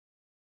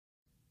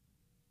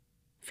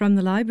From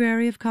the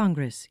Library of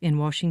Congress in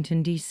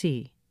Washington,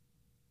 D.C.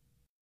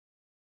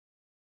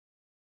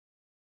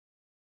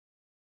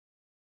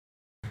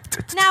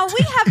 Now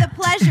we have the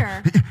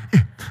pleasure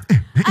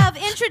of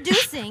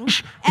introducing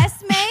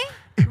Esmé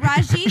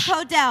Raji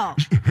Codell,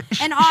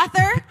 an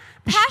author,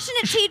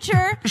 passionate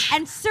teacher,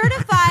 and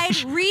certified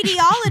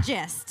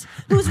radiologist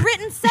who's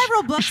written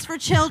several books for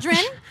children,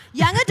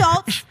 young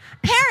adults,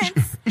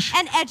 parents,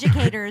 and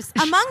educators.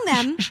 Among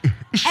them,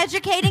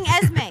 Educating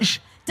Esmé,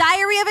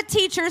 Diary of a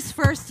Teacher's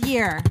First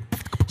Year.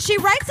 She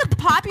writes a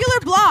popular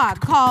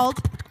blog called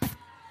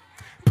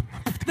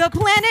The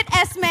Planet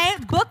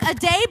Esmé Book a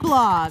Day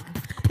blog.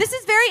 This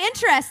is very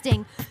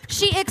interesting.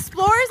 She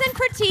explores and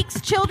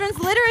critiques children's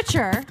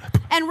literature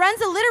and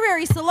runs a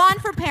literary salon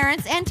for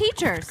parents and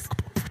teachers.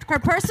 Her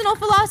personal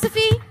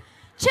philosophy: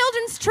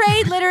 children's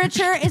trade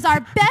literature is our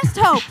best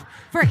hope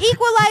for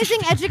equalizing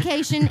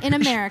education in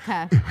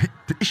America.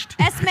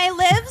 Esmé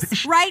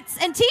lives, writes,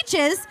 and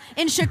teaches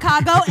in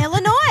Chicago,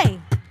 Illinois.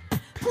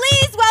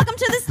 Please welcome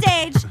to the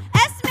stage,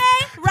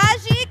 Esmé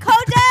Raji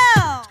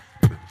Codell.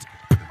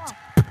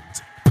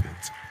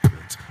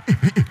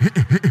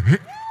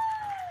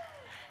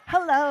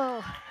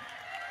 Hello.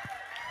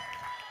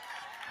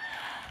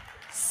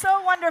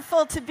 So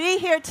wonderful to be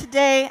here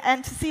today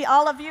and to see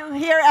all of you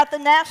here at the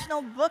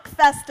National Book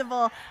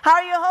Festival. How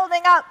are you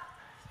holding up?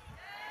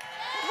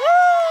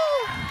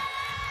 Woo!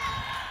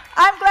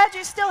 I'm glad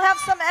you still have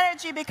some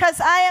energy because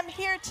I am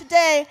here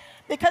today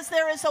because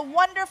there is a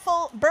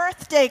wonderful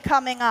birthday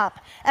coming up.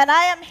 And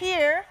I am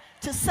here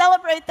to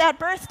celebrate that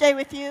birthday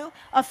with you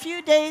a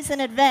few days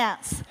in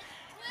advance.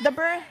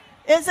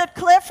 Is it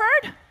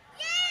Clifford?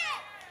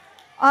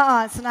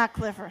 It's not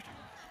Clifford.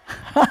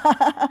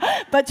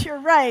 But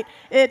you're right.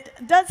 It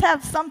does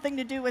have something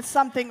to do with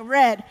something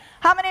red.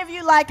 How many of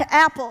you like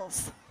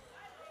apples?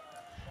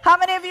 How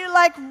many of you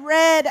like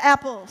red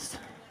apples?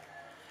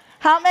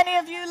 How many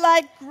of you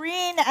like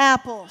green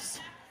apples?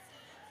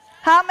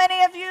 How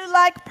many of you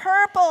like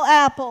purple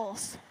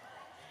apples?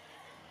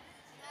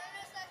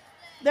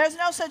 There's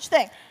no such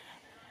thing,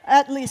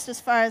 at least as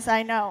far as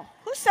I know.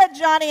 Who said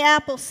Johnny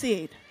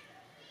Appleseed?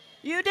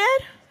 You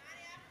did?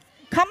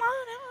 Come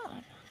on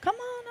up. Come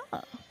on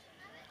up.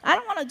 I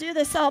don't want to do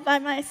this all by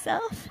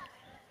myself.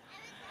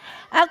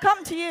 I'll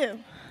come to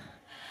you.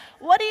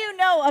 What do you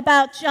know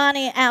about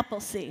Johnny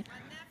Appleseed?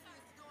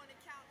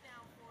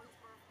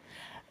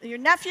 Your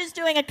nephew's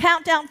doing a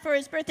countdown for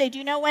his birthday. Do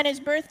you know when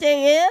his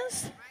birthday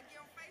is?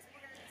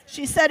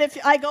 She said if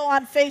I go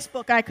on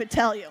Facebook, I could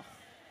tell you.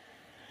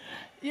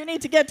 You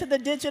need to get to the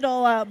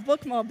digital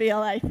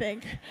bookmobile, I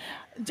think.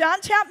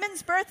 John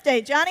Chapman's birthday,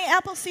 Johnny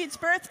Appleseed's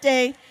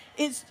birthday,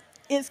 is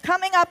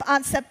coming up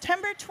on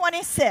September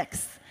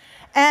 26th.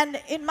 And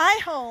in my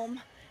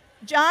home,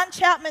 John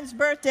Chapman's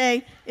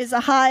birthday is a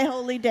high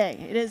holy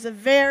day. It is a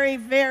very,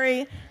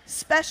 very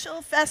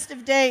special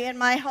festive day in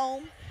my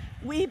home.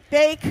 We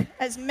bake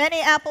as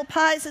many apple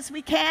pies as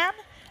we can,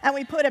 and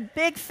we put a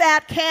big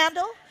fat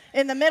candle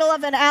in the middle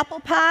of an apple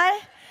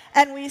pie,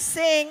 and we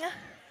sing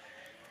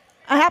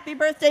a happy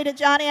birthday to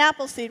Johnny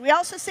Appleseed. We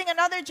also sing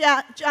another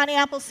Johnny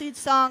Appleseed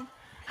song.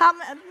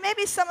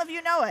 Maybe some of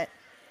you know it.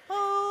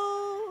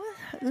 Oh,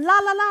 la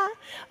la la,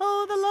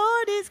 oh, the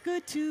Lord is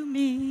good to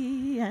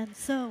me, and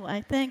so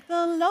I thank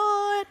the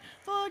Lord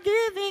for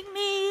giving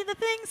me the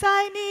things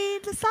I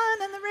need, the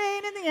sun and the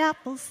rain and the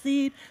apple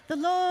seed. The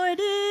Lord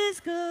is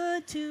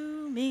good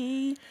to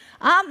me.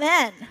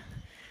 Amen.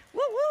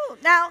 Woo-woo.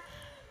 Now,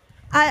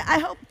 I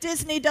hope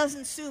Disney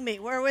doesn't sue me.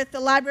 We're with the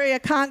Library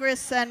of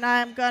Congress, and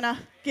I'm going to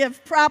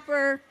give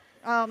proper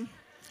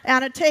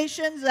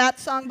annotations. That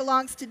song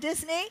belongs to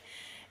Disney.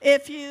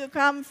 If you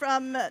come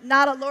from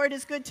not a Lord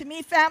is good to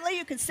me family,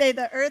 you could say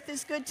the earth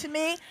is good to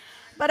me.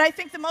 But I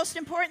think the most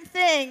important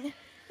thing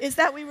is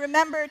that we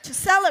remember to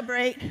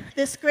celebrate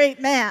this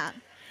great man.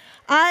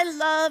 I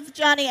love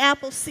Johnny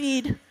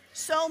Appleseed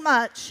so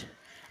much,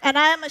 and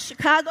I am a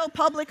Chicago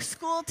public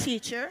school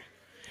teacher.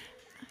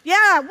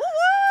 Yeah,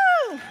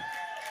 woo-woo!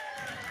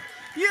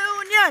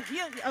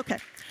 Union. Okay.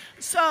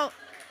 So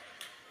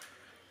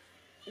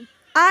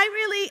I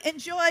really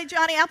enjoy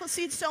Johnny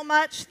Appleseed so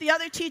much. The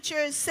other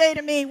teachers say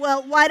to me,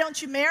 well, why don't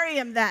you marry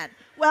him then?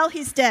 Well,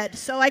 he's dead,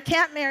 so I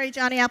can't marry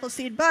Johnny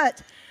Appleseed,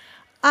 but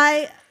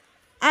I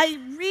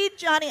read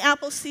Johnny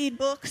Appleseed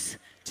books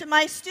to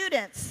my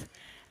students,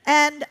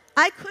 and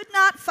I could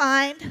not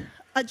find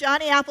a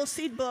Johnny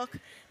Appleseed book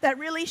that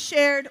really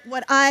shared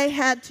what I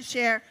had to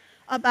share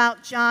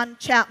about John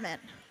Chapman,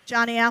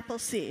 Johnny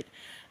Appleseed.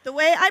 The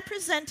way I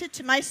present it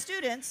to my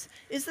students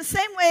is the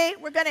same way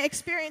we're going to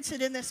experience it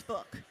in this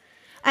book.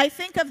 I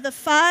think of the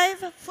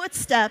 5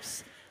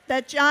 footsteps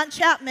that John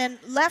Chapman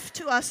left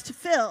to us to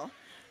fill,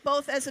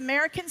 both as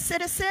American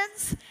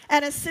citizens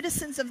and as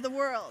citizens of the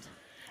world.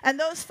 And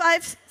those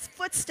 5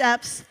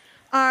 footsteps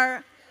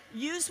are: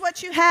 use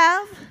what you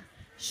have,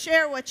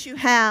 share what you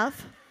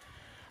have,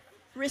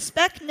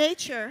 respect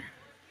nature,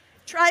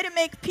 try to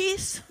make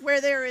peace where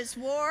there is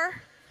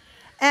war,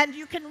 and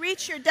you can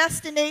reach your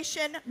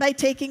destination by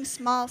taking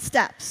small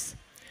steps.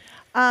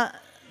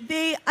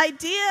 The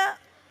idea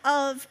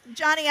of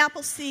Johnny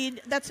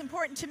Appleseed that's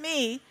important to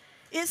me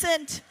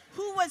isn't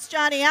who was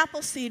Johnny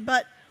Appleseed,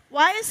 but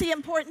why is he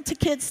important to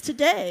kids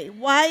today?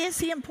 Why is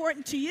he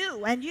important to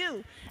you and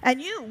you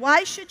and you?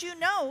 Why should you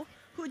know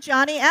who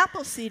Johnny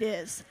Appleseed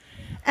is?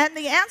 And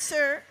the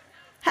answer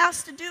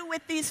has to do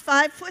with these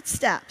 5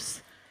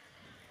 footsteps.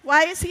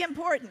 Why is he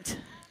important?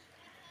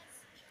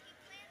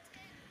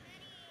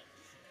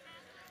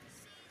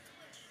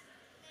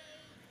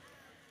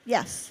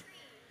 Yes.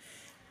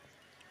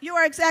 You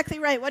are exactly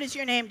right. What is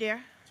your name,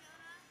 dear?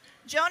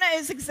 Jonah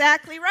is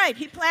exactly right.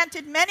 He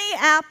planted many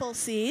apple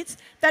seeds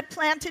that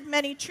planted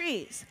many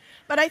trees.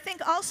 But I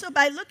think also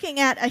by looking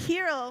at a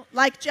hero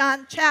like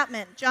John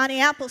Chapman, Johnny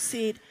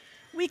Appleseed,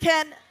 we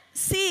can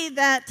see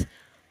that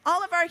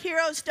all of our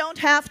heroes don't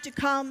have to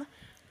come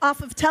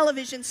off of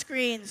television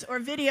screens or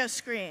video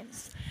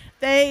screens.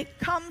 They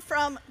come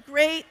from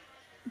great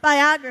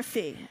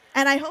biography,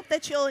 and I hope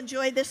that you'll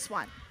enjoy this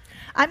one.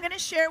 I'm going to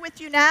share with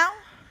you now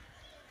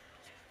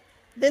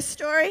this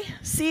story,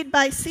 Seed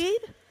by Seed,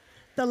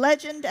 the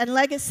legend and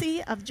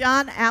legacy of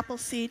John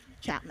Appleseed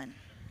Chapman.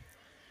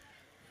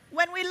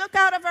 When we look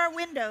out of our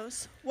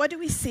windows, what do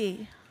we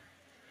see?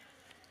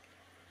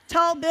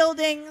 Tall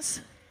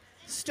buildings,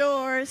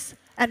 stores,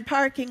 and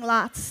parking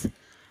lots,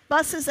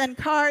 buses and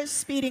cars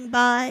speeding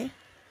by,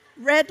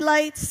 red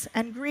lights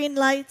and green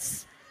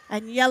lights,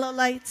 and yellow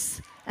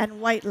lights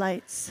and white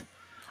lights.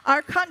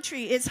 Our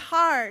country is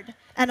hard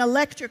and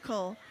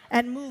electrical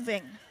and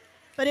moving,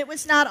 but it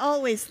was not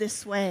always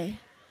this way.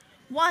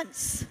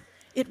 Once,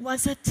 it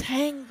was a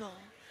tangle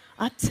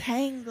of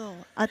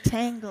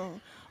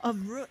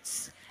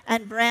roots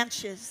and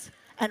branches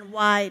and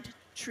wide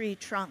tree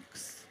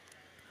trunks.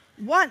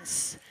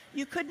 Once,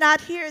 you could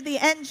not hear the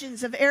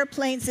engines of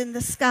airplanes in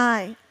the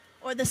sky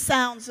or the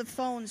sounds of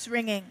phones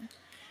ringing.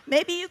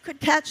 Maybe you could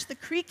catch the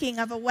creaking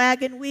of a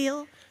wagon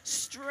wheel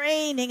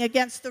straining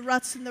against the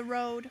ruts in the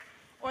road,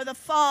 or the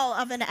fall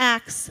of an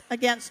axe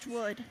against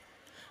wood.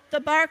 The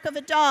bark of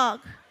a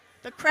dog,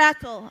 the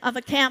crackle of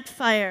a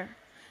campfire,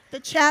 the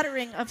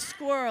chattering of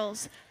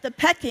squirrels, the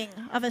pecking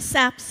of a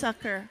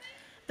sapsucker,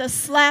 the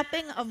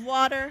slapping of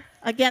water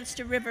against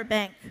a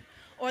riverbank,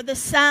 or the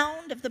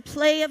sound of the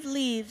play of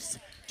leaves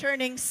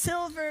turning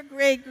silver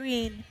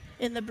gray-green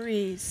in the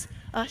breeze.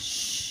 A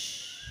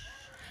shh,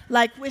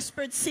 like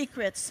whispered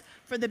secrets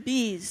for the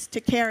bees to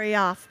carry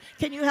off.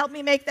 Can you help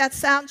me make that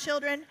sound,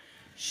 children?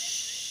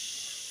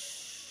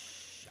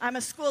 Shh. I'm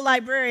a school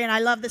librarian. I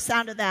love the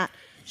sound of that.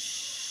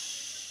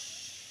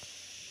 Shh.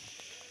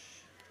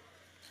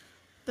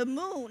 The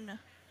moon,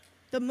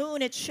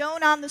 it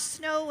shone on the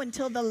snow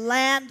until the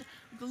land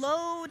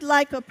glowed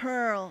like a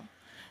pearl.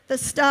 The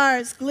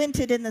stars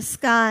glinted in the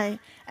sky,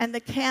 and the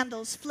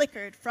candles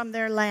flickered from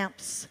their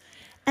lamps.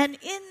 And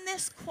in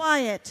this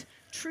quiet,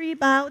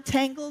 tree-bough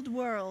tangled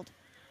world,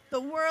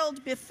 the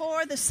world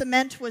before the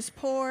cement was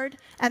poured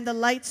and the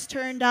lights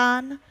turned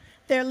on,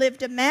 there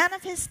lived a man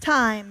of his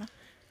time,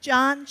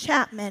 John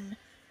Chapman,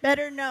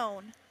 better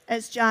known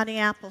as Johnny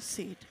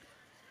Appleseed.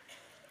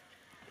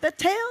 The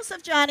tales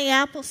of Johnny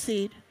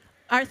Appleseed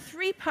are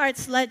 3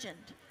 parts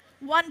legend,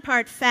 1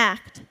 part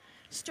fact,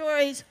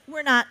 stories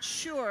we're not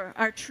sure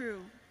are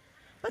true.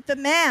 But the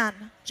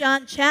man,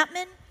 John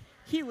Chapman,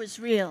 he was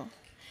real.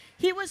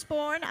 He was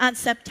born on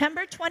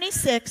September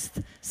 26,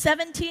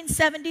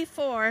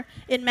 1774,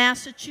 in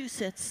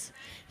Massachusetts.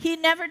 He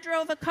never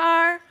drove a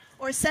car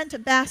or sent a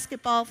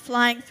basketball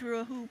flying through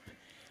a hoop.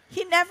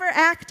 He never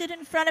acted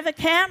in front of a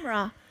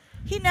camera.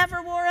 He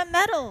never wore a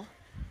medal.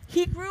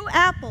 He grew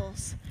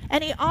apples,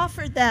 and he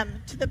offered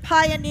them to the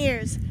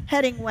pioneers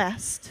heading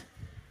west.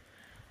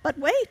 But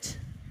wait,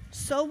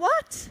 so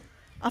what?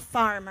 A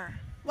farmer.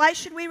 Why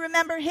should we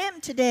remember him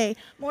today,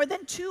 more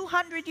than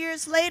 200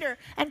 years later,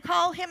 and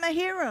call him a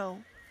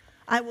hero?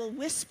 I will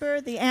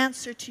whisper the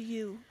answer to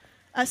you,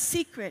 a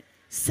secret,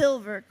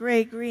 silver,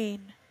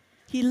 gray-green.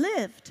 He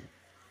lived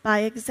by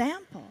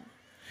example.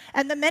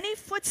 And the many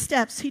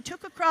footsteps he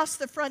took across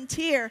the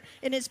frontier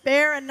in his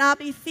bare and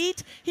knobby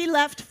feet, he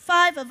left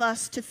 5 of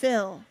us to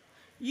fill.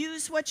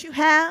 Use what you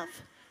have,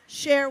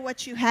 share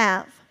what you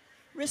have.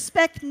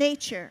 Respect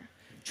nature.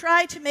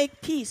 Try to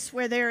make peace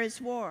where there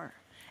is war.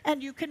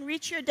 And you can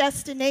reach your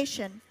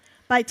destination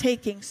by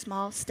taking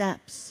small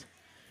steps.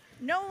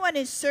 No one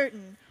is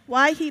certain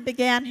why he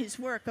began his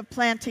work of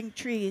planting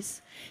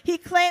trees. He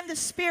claimed the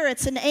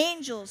spirits and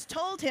angels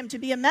told him to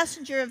be a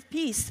messenger of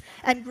peace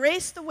and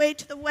grace the way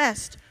to the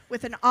west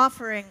with an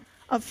offering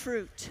of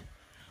fruit.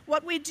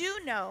 What we do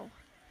know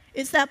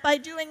is that by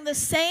doing the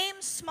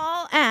same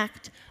small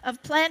act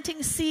of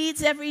planting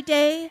seeds every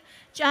day,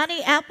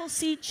 Johnny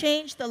Appleseed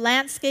changed the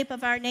landscape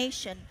of our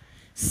nation,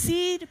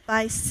 seed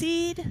by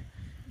seed,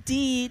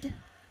 deed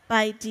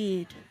by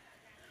deed.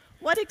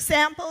 What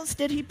examples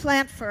did he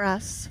plant for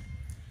us?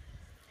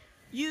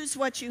 Use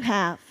what you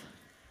have.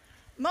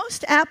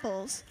 Most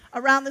apples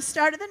around the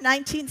start of the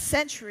 19th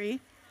century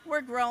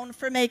were grown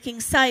for making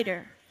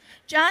cider.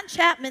 John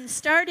Chapman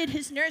started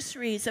his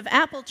nurseries of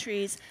apple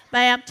trees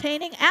by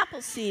obtaining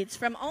apple seeds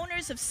from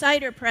owners of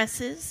cider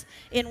presses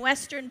in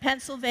western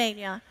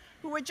Pennsylvania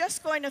who were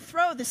just going to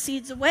throw the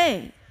seeds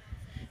away.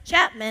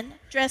 Chapman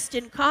dressed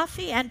in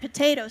coffee and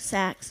potato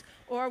sacks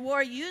or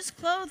wore used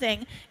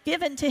clothing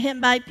given to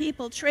him by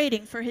people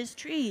trading for his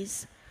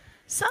trees.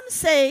 Some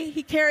say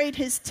he carried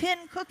his tin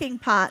cooking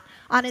pot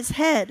on his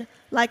head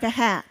like a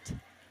hat,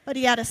 but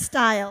he had a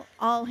style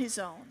all his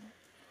own.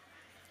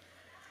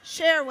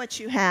 Share what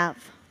you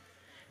have.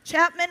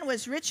 Chapman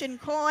was rich in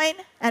coin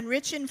and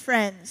rich in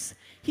friends.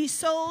 He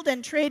sold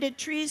and traded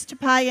trees to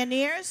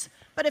pioneers,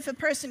 but if a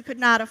person could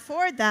not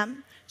afford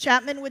them,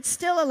 Chapman would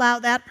still allow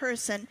that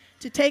person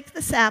to take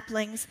the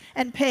saplings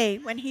and pay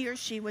when he or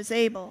she was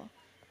able.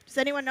 Does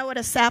anyone know what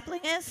a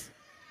sapling is?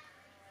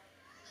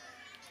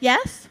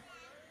 Yes?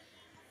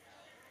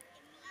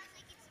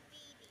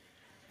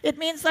 It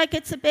means like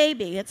it's a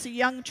baby. It's a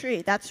young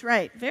tree. That's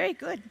right. Very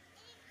good.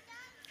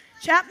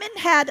 Chapman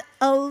had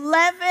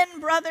 11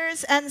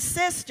 brothers and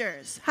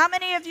sisters. How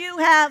many of you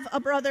have a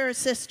brother or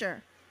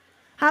sister?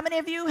 How many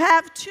of you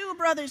have 2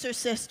 brothers or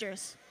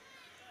sisters?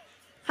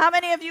 How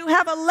many of you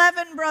have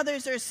 11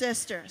 brothers or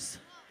sisters?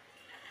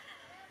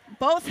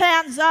 Both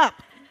hands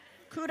up.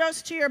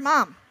 Kudos to your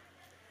mom.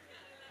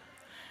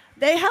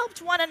 They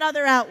helped one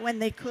another out when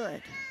they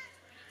could.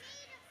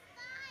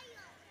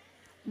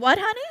 What,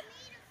 honey?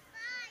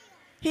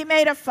 He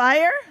made a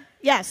fire?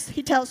 Yes,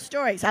 he tells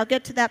stories. I'll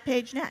get to that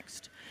page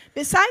next.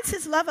 Besides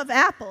his love of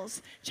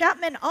apples,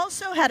 Chapman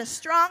also had a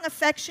strong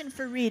affection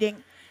for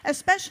reading,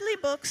 especially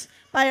books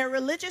by a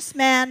religious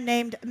man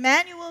named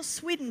Emanuel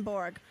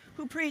Swedenborg,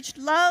 who preached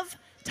love,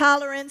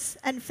 tolerance,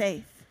 and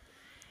faith.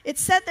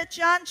 It's said that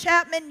John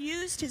Chapman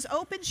used his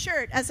open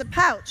shirt as a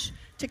pouch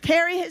to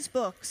carry his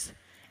books.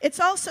 It's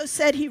also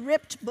said he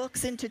ripped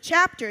books into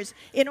chapters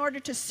in order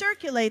to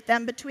circulate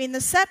them between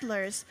the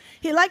settlers.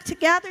 He liked to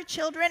gather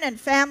children and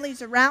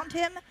families around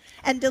him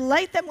and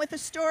delight them with a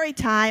story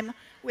time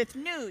with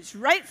news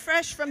right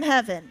fresh from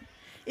heaven.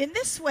 In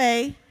this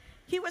way,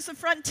 he was the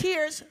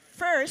frontier's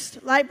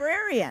first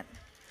librarian.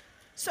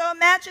 So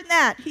imagine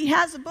that. He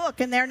has a book,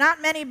 and there are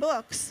not many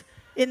books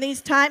in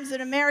these times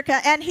in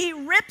America, and he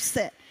rips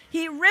it.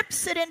 He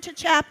rips it into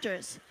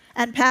chapters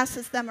and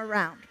passes them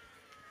around.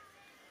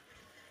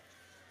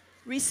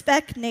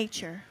 Respect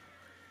nature.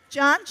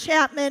 John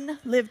Chapman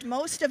lived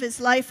most of his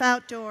life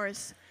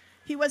outdoors.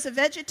 He was a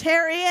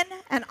vegetarian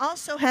and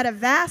also had a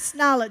vast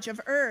knowledge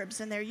of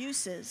herbs and their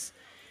uses.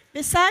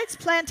 Besides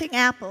planting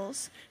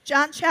apples,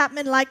 John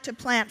Chapman liked to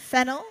plant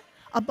fennel,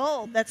 a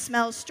bulb that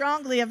smells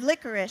strongly of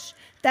licorice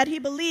that he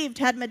believed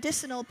had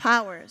medicinal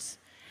powers.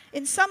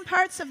 In some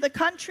parts of the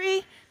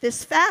country,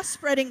 this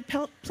fast-spreading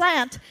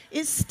plant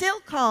is still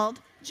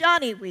called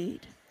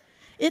Johnnyweed.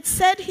 It's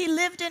said he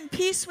lived in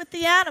peace with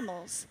the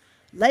animals.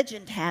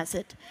 Legend has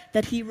it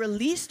that he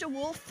released a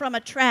wolf from a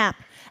trap,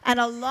 and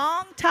a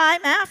long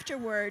time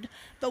afterward,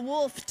 the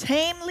wolf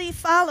tamely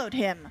followed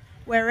him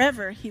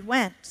wherever he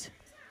went.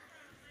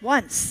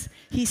 Once,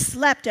 he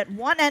slept at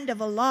one end of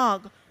a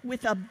log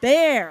with a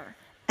bear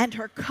and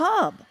her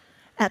cub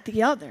at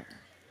the other.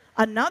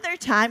 Another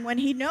time, when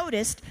he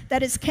noticed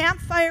that his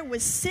campfire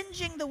was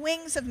singeing the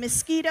wings of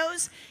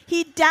mosquitoes,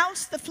 he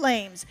doused the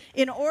flames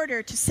in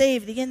order to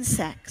save the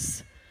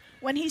insects.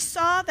 When he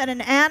saw that an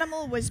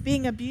animal was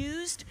being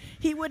abused,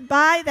 he would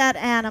buy that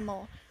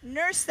animal,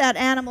 nurse that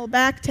animal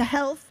back to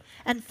health,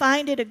 and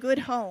find it a good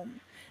home.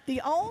 The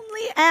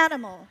only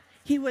animal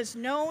he was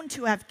known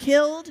to have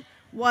killed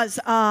was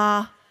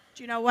do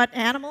you know what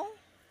animal?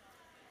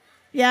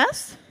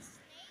 Yes?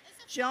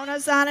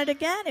 Jonah's on it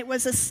again. It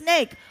was a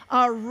snake,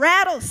 a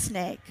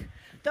rattlesnake.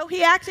 Though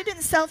he acted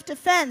in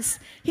self-defense,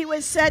 he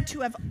was said to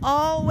have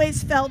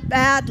always felt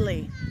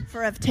badly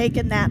for having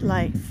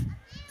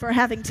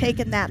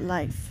taken that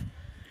life.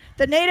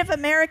 The Native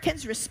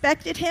Americans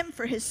respected him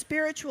for his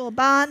spiritual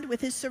bond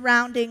with his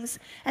surroundings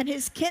and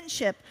his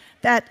kinship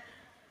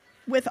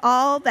with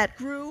all that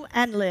grew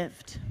and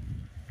lived.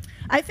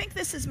 I think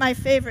this is my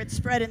favorite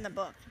spread in the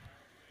book.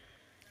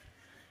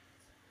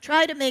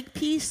 Try to make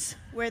peace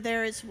where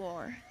there is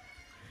war.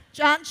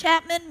 John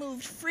Chapman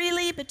moved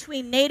freely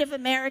between Native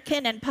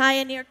American and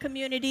pioneer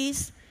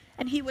communities,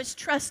 and he was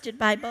trusted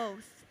by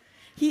both.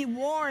 He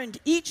warned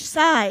each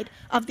side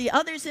of the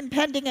other's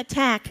impending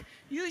attack,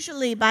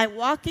 usually by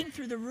walking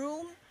through the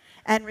room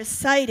and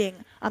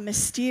reciting a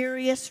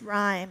mysterious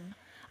rhyme.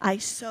 I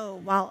sow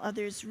while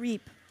others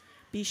reap.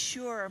 Be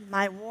sure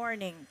my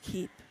warning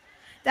keep.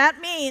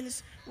 That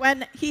means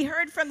when he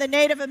heard from the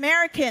Native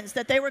Americans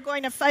that they were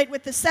going to fight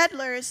with the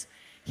settlers,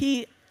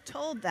 he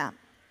told them,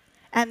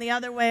 and the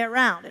other way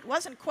around. It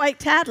wasn't quite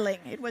tattling.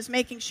 It was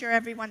making sure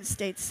everyone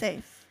stayed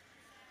safe.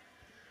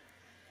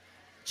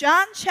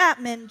 John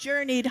Chapman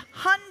journeyed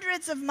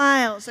hundreds of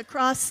miles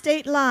across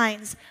state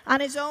lines on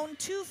his own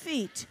 2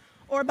 feet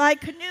or by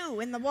canoe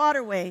in the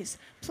waterways,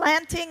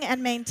 planting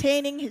and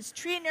maintaining his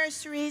tree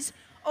nurseries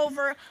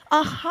over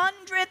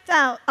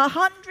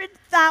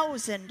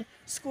 100,000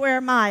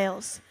 square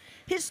miles.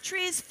 His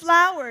trees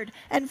flowered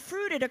and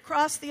fruited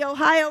across the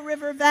Ohio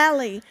River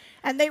Valley,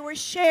 and they were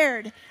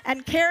shared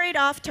and carried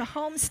off to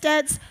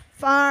homesteads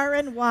far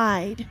and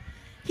wide.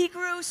 He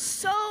grew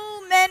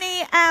so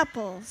many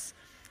apples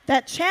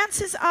that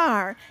chances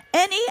are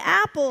any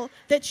apple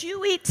that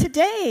you eat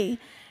today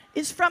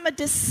is from a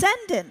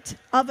descendant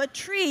of a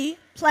tree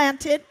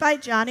planted by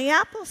Johnny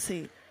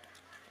Appleseed.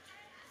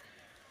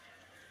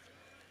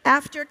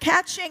 After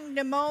catching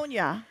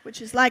pneumonia,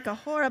 which is like a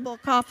horrible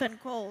cough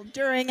and cold,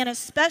 during an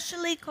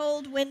especially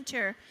cold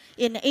winter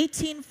in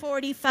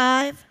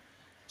 1845,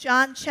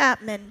 John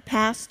Chapman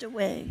passed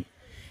away.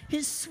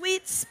 His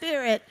sweet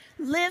spirit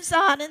lives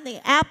on in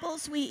the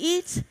apples we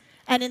eat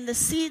and in the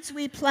seeds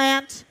we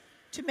plant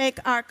to make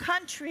our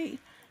country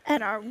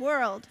and our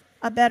world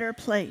a better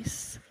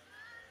place.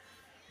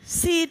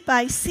 Seed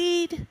by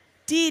seed,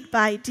 deed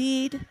by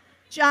deed,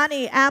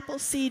 Johnny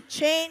Appleseed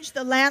changed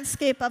the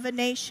landscape of a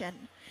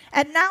nation.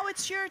 And now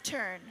it's your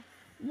turn.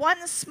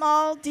 One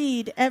small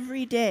deed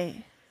every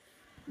day.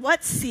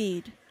 What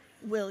seed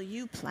will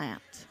you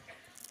plant?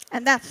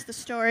 And that's the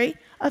story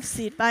of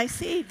Seed by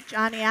Seed,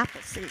 Johnny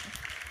Appleseed.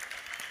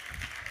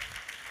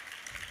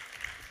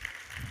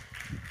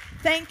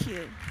 Thank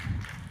you.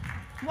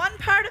 One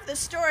part of the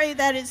story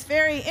that is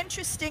very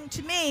interesting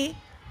to me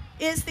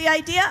is the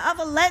idea of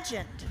a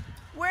legend.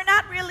 We're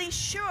not really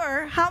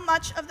sure how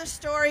much of the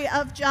story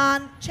of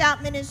John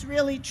Chapman is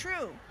really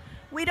true.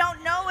 We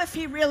don't know if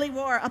he really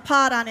wore a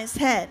pot on his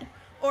head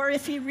or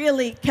if he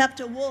really kept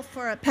a wolf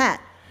for a pet.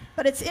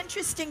 But it's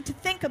interesting to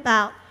think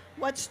about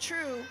what's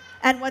true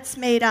and what's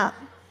made up.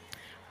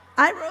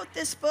 I wrote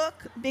this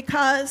book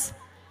because,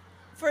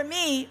 for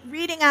me,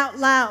 reading out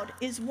loud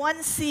is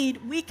one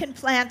seed we can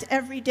plant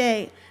every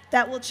day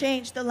that will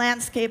change the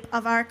landscape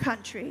of our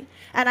country.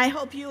 And I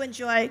hope you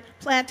enjoy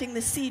planting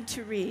the seed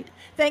to read.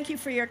 Thank you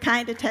for your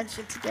kind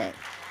attention today.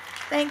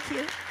 Thank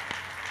you.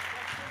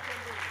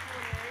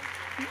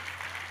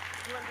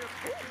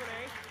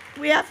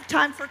 We have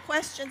time for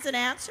questions and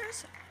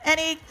answers.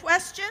 Any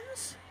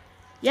questions?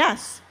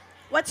 Yes.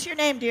 What's your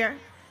name, dear?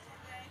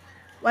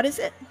 What is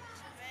it?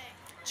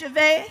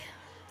 Javay.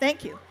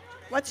 Thank you.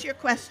 What's your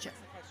question?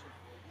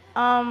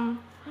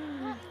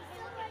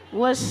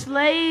 Was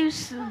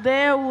slaves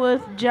there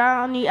with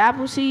Johnny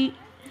Appleseed?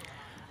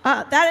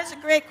 That is a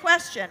great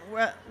question.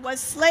 Was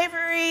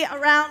slavery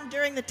around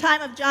during the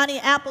time of Johnny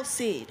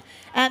Appleseed?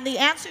 And the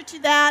answer to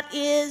that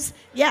is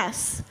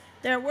yes.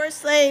 There were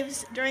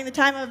slaves during the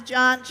time of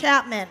John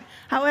Chapman.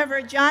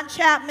 However, John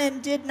Chapman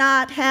did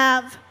not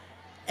have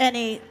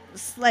any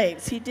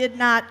slaves. He did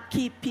not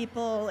keep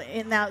people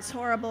in those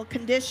horrible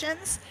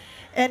conditions.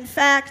 In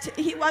fact,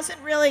 he wasn't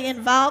really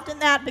involved in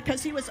that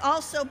because he was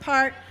also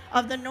part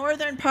of the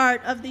northern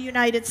part of the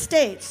United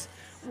States,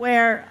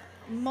 where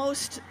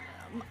most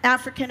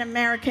African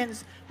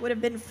Americans would have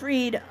been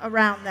freed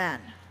around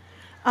then.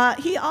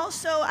 He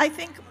also, I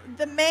think,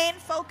 the main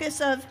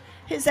focus of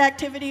his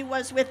activity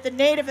was with the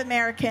Native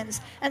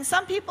Americans, and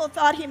some people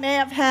thought he may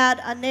have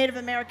had a Native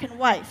American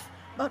wife,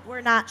 but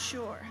we're not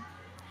sure.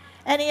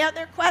 Any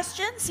other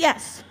questions?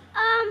 Yes.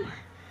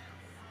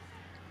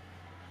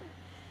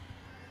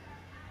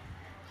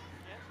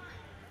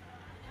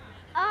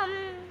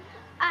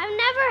 I've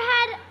never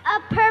had a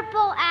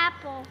purple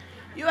apple.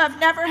 You have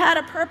never had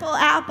a purple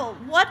apple.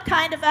 What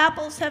kind of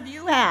apples have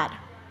you had?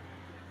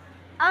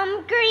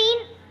 Green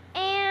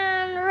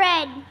and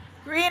red.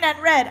 Green and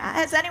red.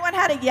 Has anyone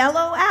had a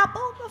yellow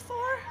apple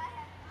before?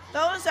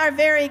 Those are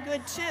very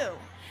good too.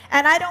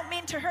 And I don't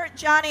mean to hurt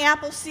Johnny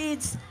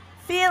Appleseed's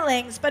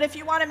feelings, but if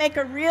you want to make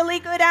a really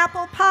good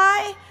apple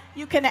pie,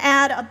 you can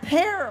add a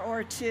pear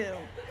or two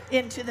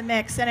into the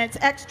mix, and it's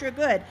extra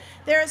good.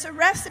 There is a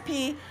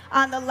recipe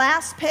on the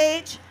last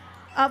page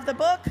of the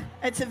book.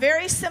 It's a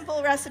very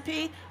simple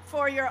recipe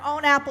for your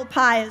own apple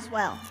pie as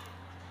well.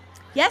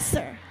 Yes,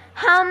 sir?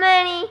 How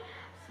many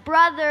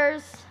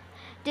brothers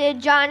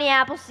did Johnny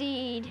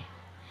Appleseed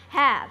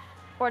have?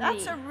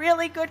 That's a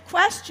really good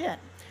question.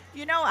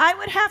 You know, I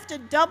would have to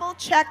double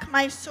check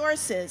my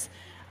sources.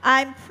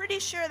 I'm pretty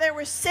sure there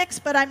were 6,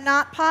 but I'm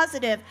not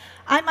positive.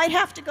 I might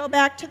have to go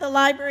back to the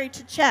library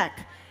to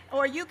check.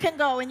 Or you can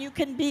go and you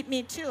can beat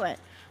me to it.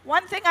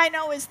 One thing I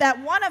know is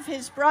that one of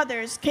his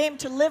brothers came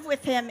to live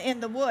with him in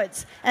the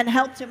woods and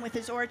helped him with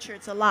his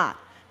orchards a lot.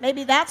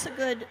 Maybe that's a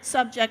good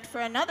subject for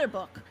another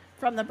book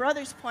from the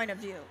brother's point of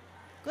view.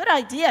 Good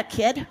idea,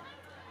 kid.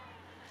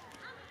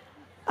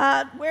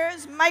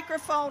 Where's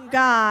microphone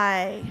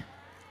guy?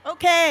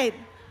 Okay.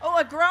 Oh,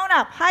 a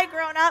grown-up. Hi,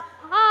 grown-up.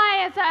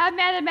 Hi, I'm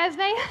Madam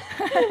Esmé.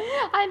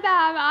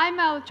 I'm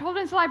a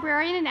children's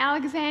librarian in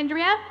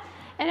Alexandria,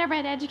 and I've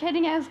been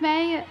educating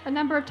Esmé a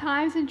number of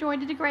times,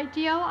 enjoyed it a great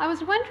deal. I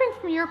was wondering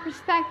from your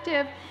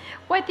perspective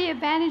what the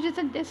advantages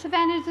and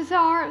disadvantages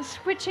are of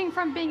switching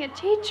from being a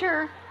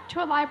teacher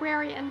to a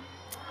librarian.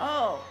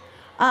 Oh,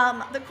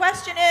 the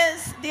question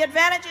is the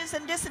advantages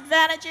and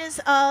disadvantages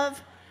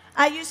of,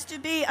 I used to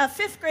be a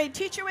 5th grade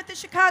teacher with the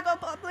Chicago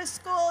Public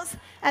Schools,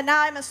 and now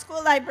I'm a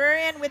school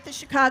librarian with the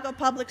Chicago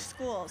Public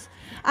Schools.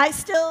 I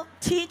still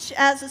teach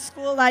as a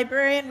school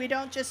librarian. We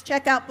don't just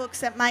check out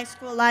books at my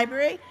school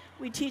library.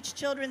 We teach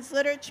children's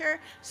literature.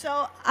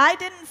 So I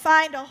didn't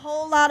find a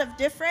whole lot of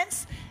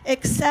difference,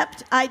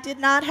 except I did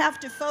not have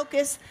to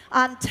focus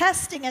on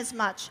testing as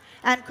much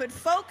and could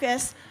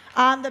focus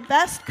on the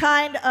best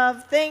kind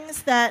of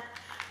things that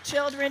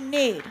children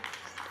need.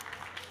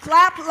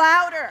 Clap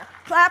louder.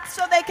 Clap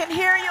so they can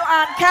hear you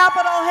on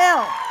Capitol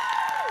Hill.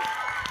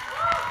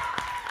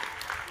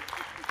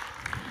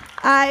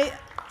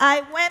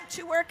 I went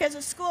to work as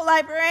a school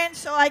librarian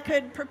so I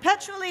could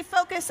perpetually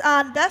focus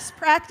on best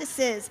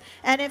practices.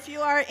 And if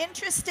you are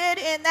interested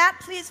in that,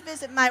 please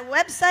visit my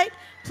website,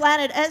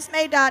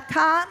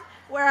 planetesme.com,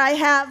 where I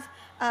have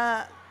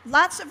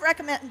lots of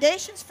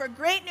recommendations for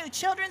great new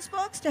children's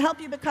books to help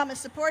you become a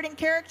supporting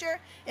character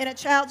in a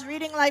child's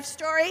reading life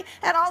story,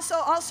 and also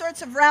all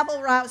sorts of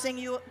rabble-rousing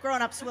you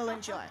grown-ups will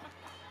enjoy.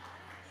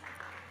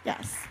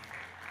 Yes.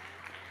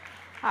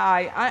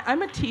 Hi,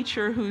 I'm a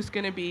teacher who's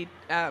going to be,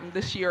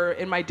 this year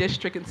in my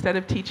district, instead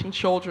of teaching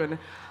children,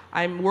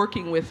 I'm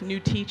working with new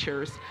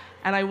teachers,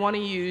 and I want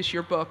to use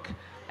your book,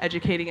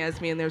 Educating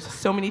Esme, and there's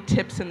so many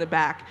tips in the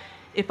back.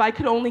 If I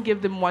could only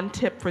give them one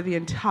tip for the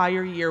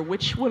entire year,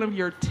 which one of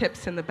your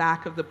tips in the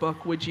back of the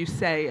book would you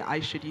say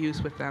I should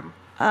use with them?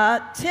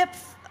 Tip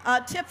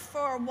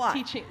for what?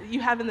 Teaching.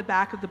 You have in the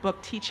back of the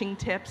book teaching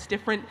tips,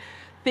 different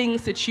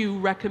things that you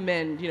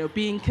recommend,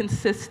 being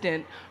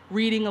consistent,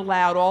 reading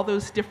aloud, all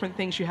those different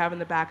things you have in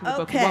the back of the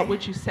book. What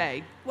would you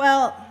say?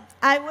 Well,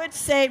 I would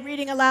say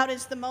reading aloud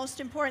is the most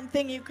important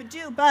thing you could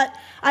do, but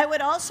I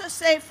would also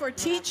say for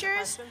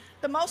teachers,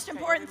 the most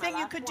important thing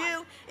you could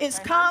do is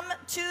come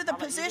to the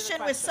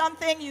position with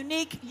something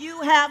unique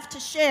you have to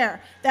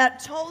share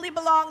that totally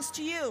belongs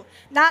to you,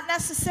 not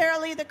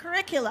necessarily the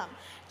curriculum.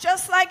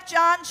 Just like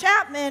John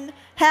Chapman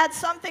had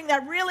something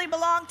that really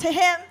belonged to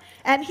him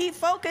and he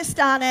focused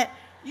on it,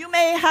 you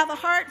may have a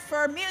heart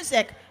for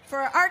music, for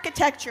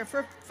architecture,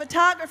 for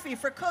photography,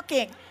 for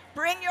cooking.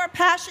 Bring your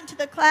passion to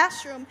the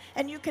classroom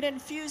and you can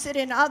infuse it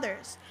in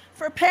others.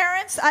 For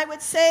parents, I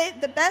would say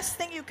the best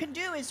thing you can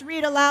do is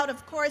read aloud,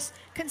 of course,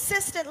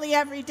 consistently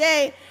every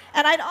day.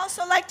 And I'd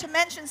also like to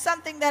mention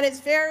something that is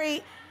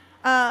very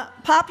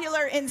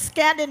popular in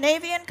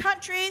Scandinavian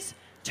countries.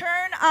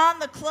 Turn on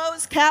the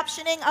closed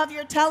captioning of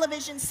your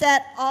television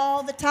set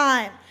all the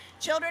time.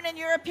 Children in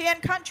European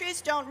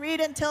countries don't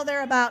read until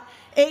they're about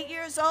 8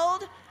 years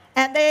old,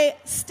 and they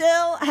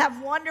still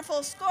have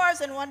wonderful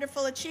scores and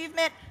wonderful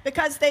achievement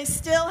because they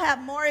still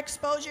have more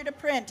exposure to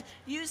print.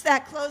 Use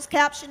that closed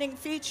captioning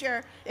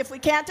feature. If we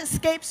can't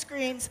escape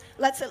screens,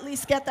 let's at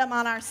least get them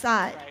on our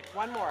side. Right.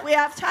 One more. We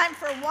have time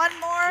for one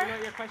more. Do you know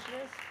what your question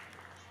is?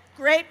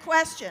 Great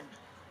question.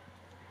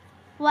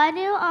 Why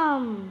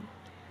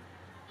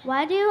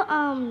do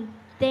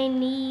they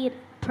need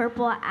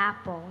purple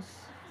apples?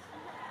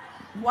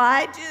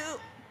 Why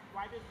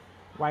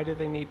do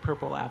they need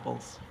purple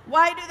apples?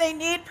 Why do they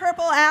need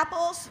purple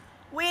apples?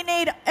 We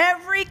need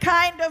every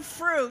kind of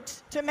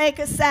fruit to make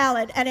a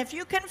salad. And if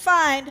you can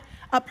find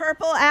a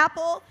purple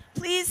apple,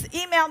 please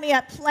email me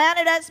at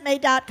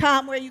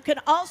planetesme.com, where you can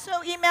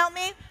also email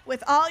me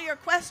with all your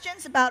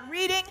questions about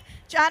reading,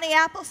 Johnny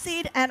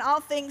Appleseed, and all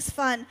things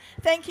fun.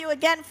 Thank you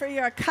again for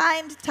your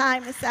kind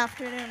time this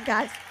afternoon,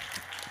 guys.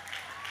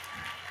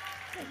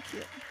 Thank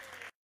you.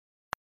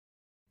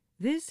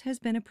 This has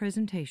been a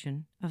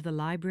presentation of the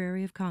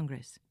Library of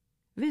Congress.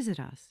 Visit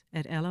us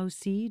at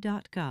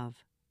loc.gov.